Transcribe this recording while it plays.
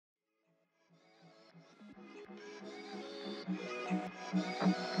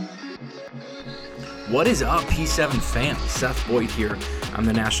What is up, P7 fam? Seth Boyd here. I'm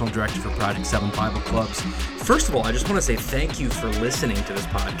the National Director for Project 7 Bible Clubs. First of all, I just want to say thank you for listening to this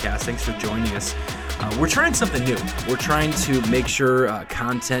podcast. Thanks for joining us. We're trying something new. We're trying to make sure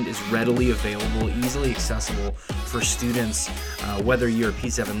content is readily available, easily accessible for students, whether you're a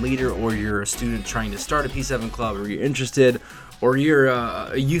P7 leader or you're a student trying to start a P7 club, or you're interested, or you're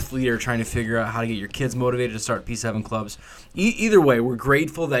a youth leader trying to figure out how to get your kids motivated to start P7 clubs. Either way, we're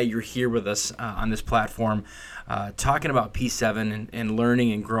grateful that you're here with us on this platform, talking about P7 and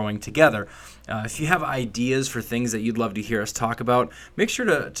learning and growing together. If you have ideas for things that you'd love to hear us talk about, make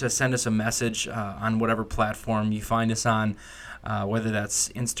sure to send us a message on whatever platform you find us on, whether that's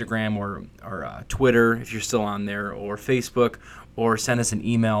Instagram or Twitter, if you're still on there, or Facebook, or send us an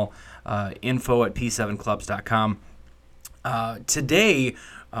email, info@p7clubs.com. Today,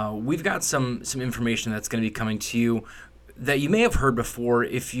 we've got some information that's going to be coming to you that you may have heard before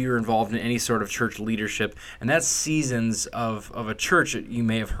if you're involved in any sort of church leadership, and that's seasons of a church that you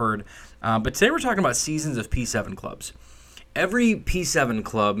may have heard. But today we're talking about seasons of P7 clubs. Every P7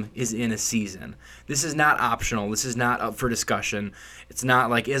 club is in a season. This is not optional. This is not up for discussion. It's not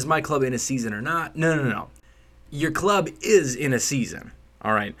like, is my club in a season or not? No. Your club is in a season.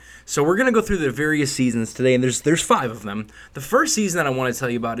 All right, so we're going to go through the various seasons today, and there's 5 of them. The first season that I want to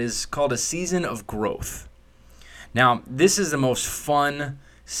tell you about is called a season of growth. Now, this is the most fun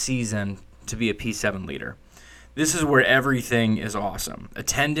season to be a P7 leader. This is where everything is awesome.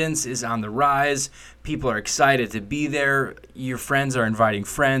 Attendance is on the rise. People are excited to be there. Your friends are inviting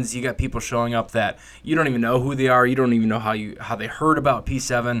friends. You got people showing up that you don't even know who they are. You don't even know how they heard about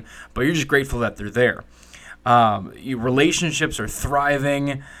P7, but you're just grateful that they're there. Your relationships are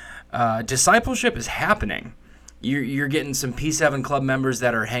thriving. Discipleship is happening. You're getting some P7 club members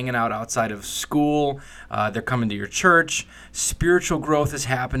that are hanging out outside of school. They're coming to your church. Spiritual growth is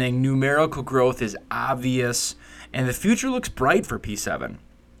happening. Numerical growth is obvious, and the future looks bright for P7.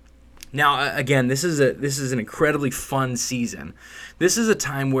 Now, again, this is an incredibly fun season. This is a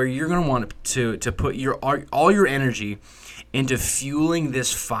time where you're going to want to put all your energy into fueling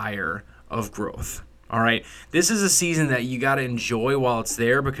this fire of growth. All right, this is a season that you got to enjoy while it's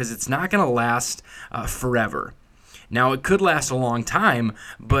there, because it's not going to last forever. Now, it could last a long time,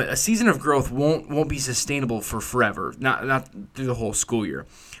 but a season of growth won't be sustainable for forever, not through the whole school year.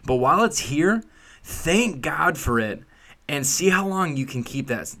 But while it's here, thank God for it, and see how long you can keep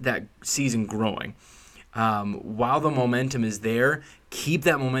that season growing. While the momentum is there, keep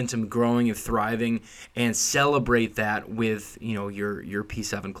that momentum growing and thriving, and celebrate that with your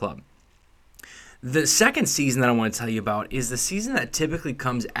P7 club. The second season that I want to tell you about is the season that typically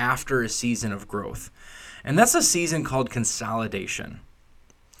comes after a season of growth, and that's a season called consolidation.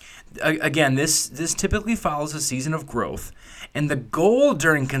 Again, this typically follows a season of growth, and the goal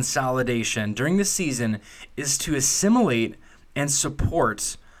during consolidation, during this season, is to assimilate and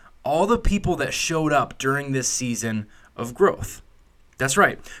support all the people that showed up during this season of growth. That's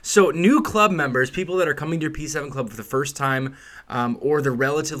right. So new club members, people that are coming to your P7 club for the first time, or they're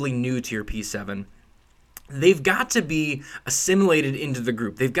relatively new to your P7, they've got to be assimilated into the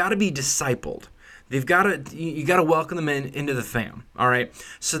group. They've got to be discipled. You got to welcome them into the fam. All right.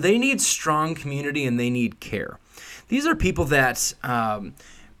 So they need strong community and they need care. These are people that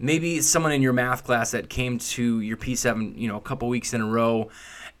maybe someone in your math class that came to your P7, a couple weeks in a row,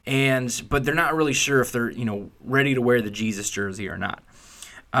 but they're not really sure if they're ready to wear the Jesus jersey or not.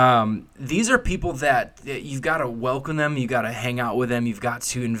 These are people that you've got to welcome them, you've got to hang out with them, you've got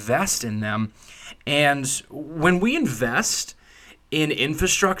to invest in them. And when we invest in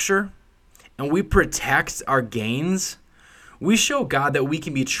infrastructure and we protect our gains, we show God that we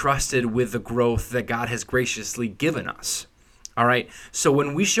can be trusted with the growth that God has graciously given us. All right. So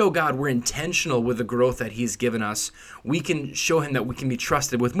when we show God we're intentional with the growth that He's given us, we can show Him that we can be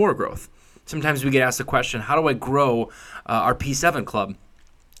trusted with more growth. Sometimes we get asked the question, how do I grow our P7 club?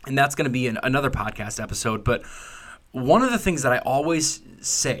 And that's going to be another podcast episode. But one of the things that I always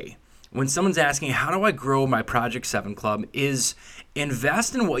say when someone's asking, how do I grow my Project 7 club, is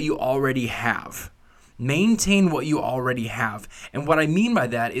invest in what you already have. Maintain what you already have. And what I mean by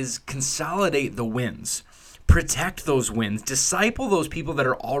that is consolidate the wins. Protect those wins. Disciple those people that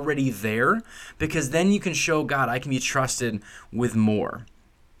are already there, because then you can show God, I can be trusted with more.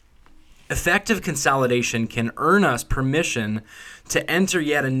 Effective consolidation can earn us permission to enter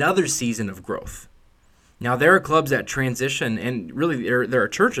yet another season of growth. Now, there are clubs that transition, and really there are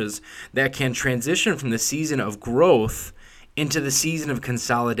churches that can transition from the season of growth into the season of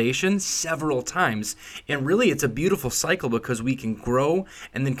consolidation several times. And really, it's a beautiful cycle because we can grow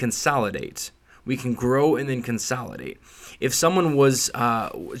and then consolidate. We can grow and then consolidate. If someone was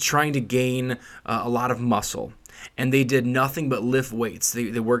trying to gain a lot of muscle, and they did nothing but lift weights,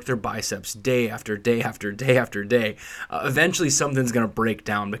 they worked their biceps day after day after day after day, eventually something's going to break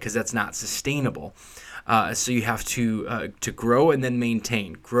down because that's not sustainable. So you have to grow and then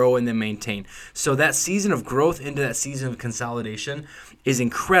maintain, grow and then maintain. So that season of growth into that season of consolidation is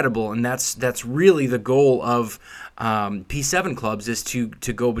incredible, and that's really the goal of P7 clubs, is to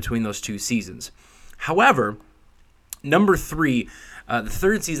go between those two seasons. However, number 3, the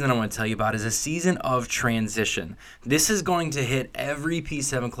third season I want to tell you about is a season of transition. This is going to hit every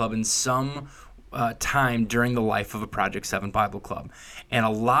P7 club in some time during the life of a Project 7 Bible Club. And a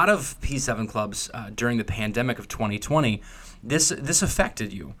lot of P7 clubs during the pandemic of 2020, this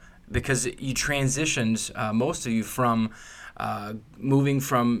affected you because you transitioned, most of you, from moving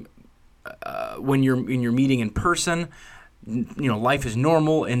from when you're meeting in person, life is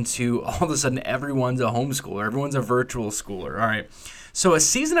normal, into all of a sudden everyone's a homeschooler, everyone's a virtual schooler. All right. So a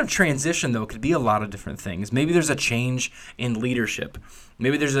season of transition, though, could be a lot of different things. Maybe there's a change in leadership.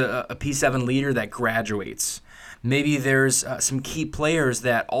 Maybe there's a P7 leader that graduates. Maybe there's some key players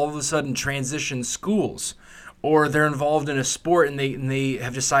that all of a sudden transition schools, or they're involved in a sport and they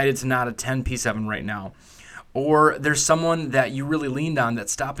have decided to not attend P7 right now. Or there's someone that you really leaned on that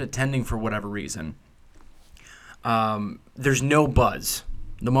stopped attending for whatever reason. There's no buzz.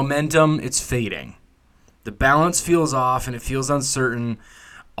 The momentum, it's fading. The balance feels off and it feels uncertain.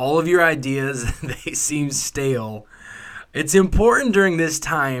 All of your ideas, they seem stale. It's important during this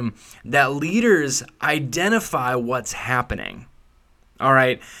time that leaders identify what's happening. All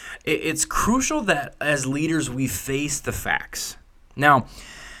right? It's crucial that as leaders we face the facts. Now,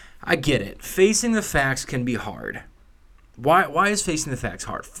 I get it. Facing the facts can be hard. Why is facing the facts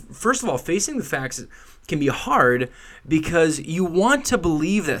hard? First of all, facing the facts can be hard because you want to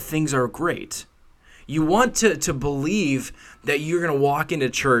believe that things are great. You want to believe that you're going to walk into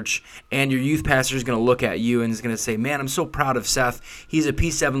church and your youth pastor is going to look at you and is going to say, man, I'm so proud of Seth. He's a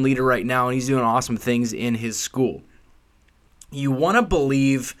P7 leader right now and he's doing awesome things in his school. You want to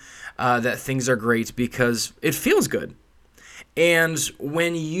believe that things are great because it feels good. And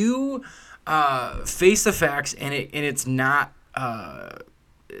when you face the facts and it's not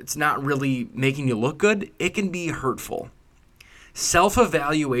really making you look good, it can be hurtful.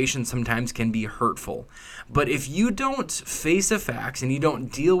 Self-evaluation sometimes can be hurtful. But if you don't face the facts and you don't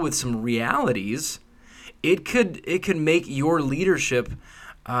deal with some realities, it could make your leadership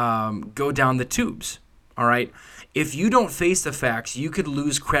go down the tubes. All right? If you don't face the facts, you could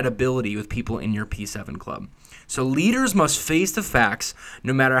lose credibility with people in your P7 club. So leaders must face the facts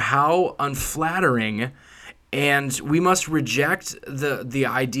no matter how unflattering, and we must reject the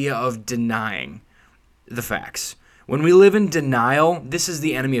idea of denying the facts. When we live in denial, this is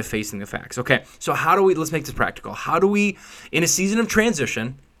the enemy of facing the facts. Okay, so let's make this practical. How do we, in a season of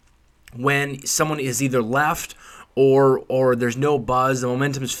transition, when someone is either left or there's no buzz, the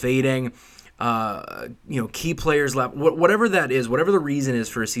momentum is fading, key players left, whatever that is, whatever the reason is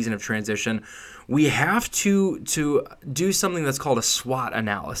for a season of transition, we have to do something that's called a SWOT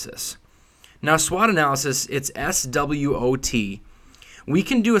analysis. Now, SWOT analysis, it's SWOT. We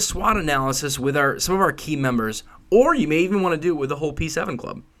can do a SWOT analysis with some of our key members, or you may even want to do it with the whole P7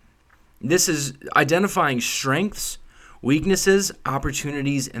 club. This is identifying strengths, weaknesses,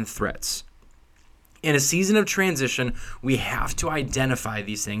 opportunities, and threats. In a season of transition, we have to identify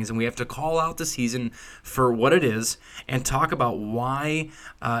these things, and we have to call out the season for what it is and talk about why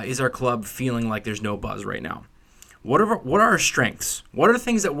is our club feeling like there's no buzz right now. What are our strengths? What are the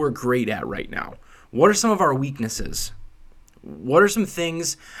things that we're great at right now? What are some of our weaknesses? What are some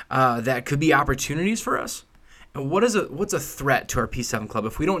things that could be opportunities for us? And what's a threat to our P7 club?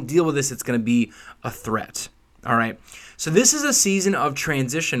 If we don't deal with this, it's going to be a threat. All right. So this is a season of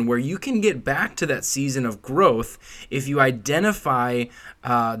transition where you can get back to that season of growth if you identify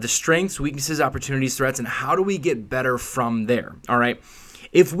the strengths, weaknesses, opportunities, threats, and how do we get better from there. All right.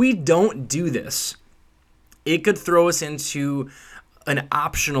 If we don't do this, it could throw us into an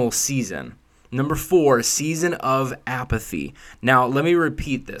optional season. Number 4, season of apathy. Now, let me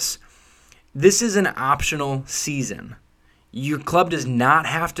repeat this. This is an optional season. Your club does not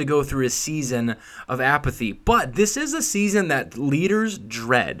have to go through a season of apathy, but this is a season that leaders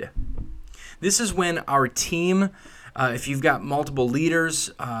dread. This is when our team, if you've got multiple leaders,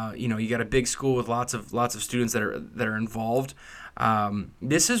 you got a big school with lots of students that are involved.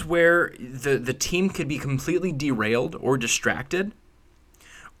 This is where the team could be completely derailed or distracted,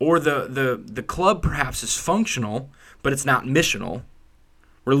 or the club perhaps is functional, but it's not missional.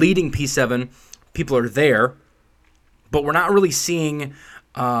 We're leading P7, people are there, but we're not really seeing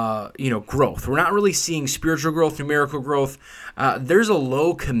growth. We're not really seeing spiritual growth, numerical growth. There's a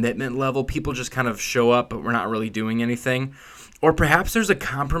low commitment level. People just kind of show up, but we're not really doing anything. Or perhaps there's a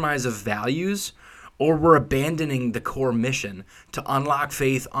compromise of values, or we're abandoning the core mission to unlock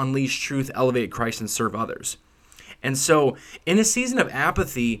faith, unleash truth, elevate Christ, and serve others. And so in a season of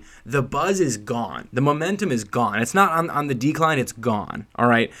apathy, the buzz is gone. The momentum is gone. It's not on the decline, it's gone. All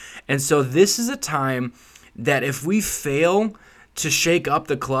right. And so this is a time that if we fail to shake up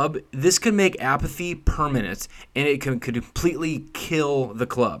the club, this could make apathy permanent, and it could completely kill the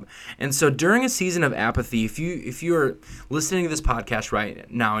club. And so during a season of apathy, if you are listening to this podcast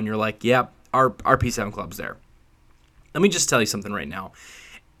right now and you're like, yep, our P7 club's there. Let me just tell you something right now.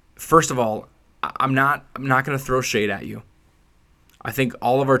 First of all, I'm not going to throw shade at you. I think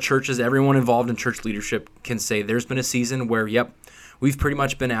all of our churches, everyone involved in church leadership can say there's been a season where, yep, we've pretty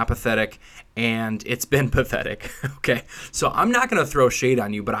much been apathetic and it's been pathetic. Okay. So I'm not going to throw shade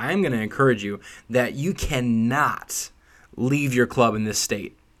on you, but I am going to encourage you that you cannot leave your club in this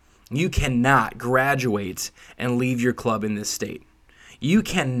state. You cannot graduate and leave your club in this state. You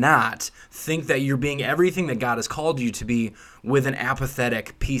cannot think that you're being everything that God has called you to be with an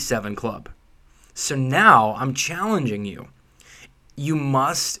apathetic P7 club. So now I'm challenging you. You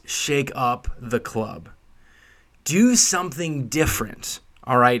must shake up the club. Do something different,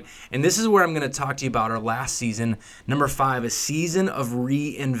 all right? And this is where I'm going to talk to you about our last season, number 5, a season of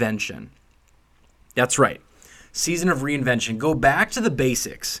reinvention. That's right, season of reinvention. Go back to the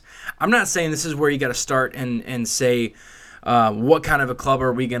basics. I'm not saying this is where you got to start and say, what kind of a club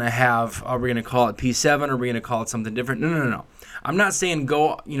are we going to have? Are we going to call it P7? Or are we going to call it something different? No. I'm not saying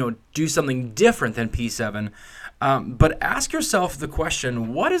go, do something different than P7, but ask yourself the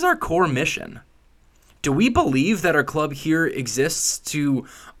question, what is our core mission? Do we believe that our club here exists to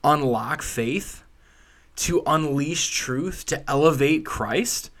unlock faith, to unleash truth, to elevate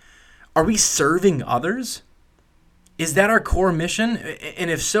Christ? Are we serving others? Is that our core mission? And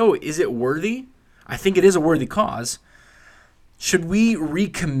if so, is it worthy? I think it is a worthy cause. Should we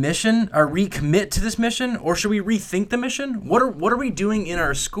recommit to this mission, or should we rethink the mission? What are we doing in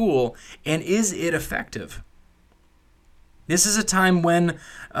our school, and is it effective? This is a time when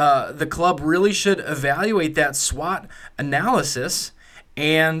the club really should evaluate that SWOT analysis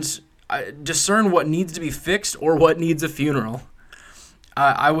and discern what needs to be fixed or what needs a funeral.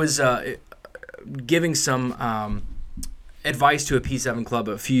 I was giving some advice to a P7 club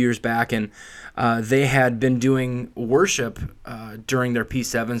a few years back, and they had been doing worship during their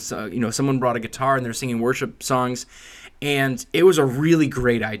P7s. Someone brought a guitar and they're singing worship songs, and it was a really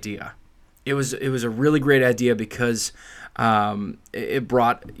great idea. It was a really great idea because it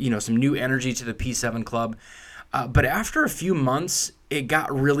brought some new energy to the P7 club. But after a few months, it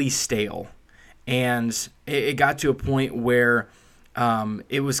got really stale, and it got to a point where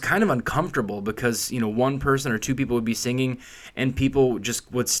it was kind of uncomfortable because one person or two people would be singing and people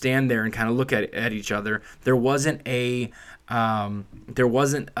just would stand there and kind of look at each other. There wasn't a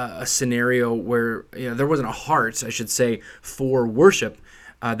scenario where there wasn't a heart, I should say, for worship.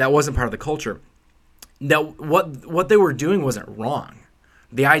 That wasn't part of the culture. Now, what they were doing wasn't wrong.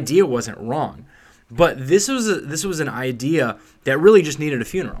 The idea wasn't wrong. But this was an idea that really just needed a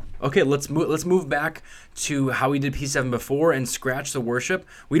funeral. Okay, let's move back to how we did P7 before and scratch the worship.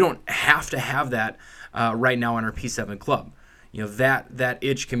 We don't have to have that right now in our P7 club. That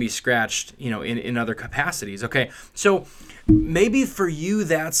itch can be scratched, in other capacities. Okay, so maybe for you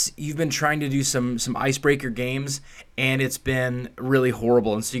you've been trying to do some icebreaker games and it's been really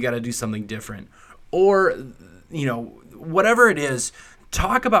horrible, and so you got to do something different, or whatever it is.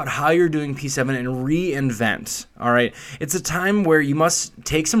 Talk about how you're doing P7 and reinvent, all right? It's a time where you must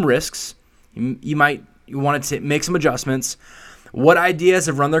take some risks. You want to make some adjustments. What ideas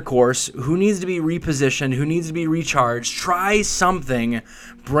have run their course? Who needs to be repositioned? Who needs to be recharged? Try something.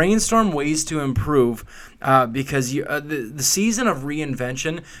 Brainstorm ways to improve because the season of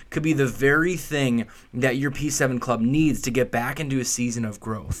reinvention could be the very thing that your P7 club needs to get back into a season of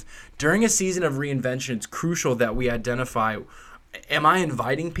growth. During a season of reinvention, it's crucial that we identify, am I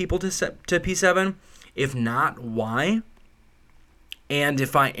inviting people to P7? If not, why? And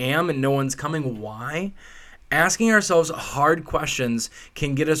if I am and no one's coming, why? Asking ourselves hard questions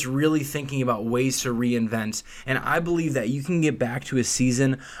can get us really thinking about ways to reinvent. And I believe that you can get back to a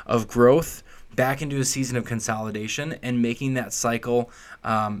season of growth, back into a season of consolidation, and making that cycle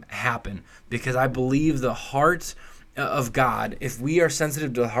happen. Because I believe the heart of God, if we are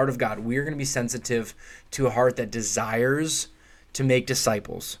sensitive to the heart of God, we are going to be sensitive to a heart that desires to make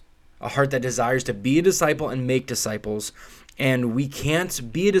disciples, a heart that desires to be a disciple and make disciples. And we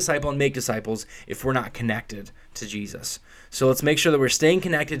can't be a disciple and make disciples if we're not connected to Jesus. So let's make sure that we're staying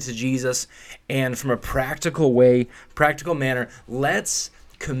connected to Jesus, and from a practical manner, let's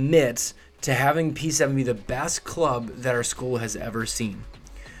commit to having P7 be the best club that our school has ever seen.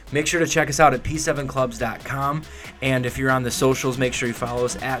 Make sure to check us out at p7clubs.com, and if you're on the socials, make sure you follow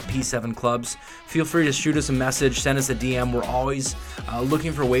us at P7Clubs. Feel free to shoot us a message, send us a DM. We're always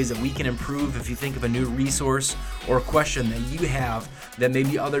looking for ways that we can improve. If you think of a new resource or a question that you have that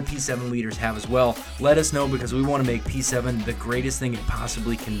maybe other P7 leaders have as well, let us know, because we want to make P7 the greatest thing it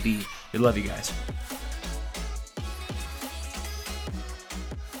possibly can be. We love you guys.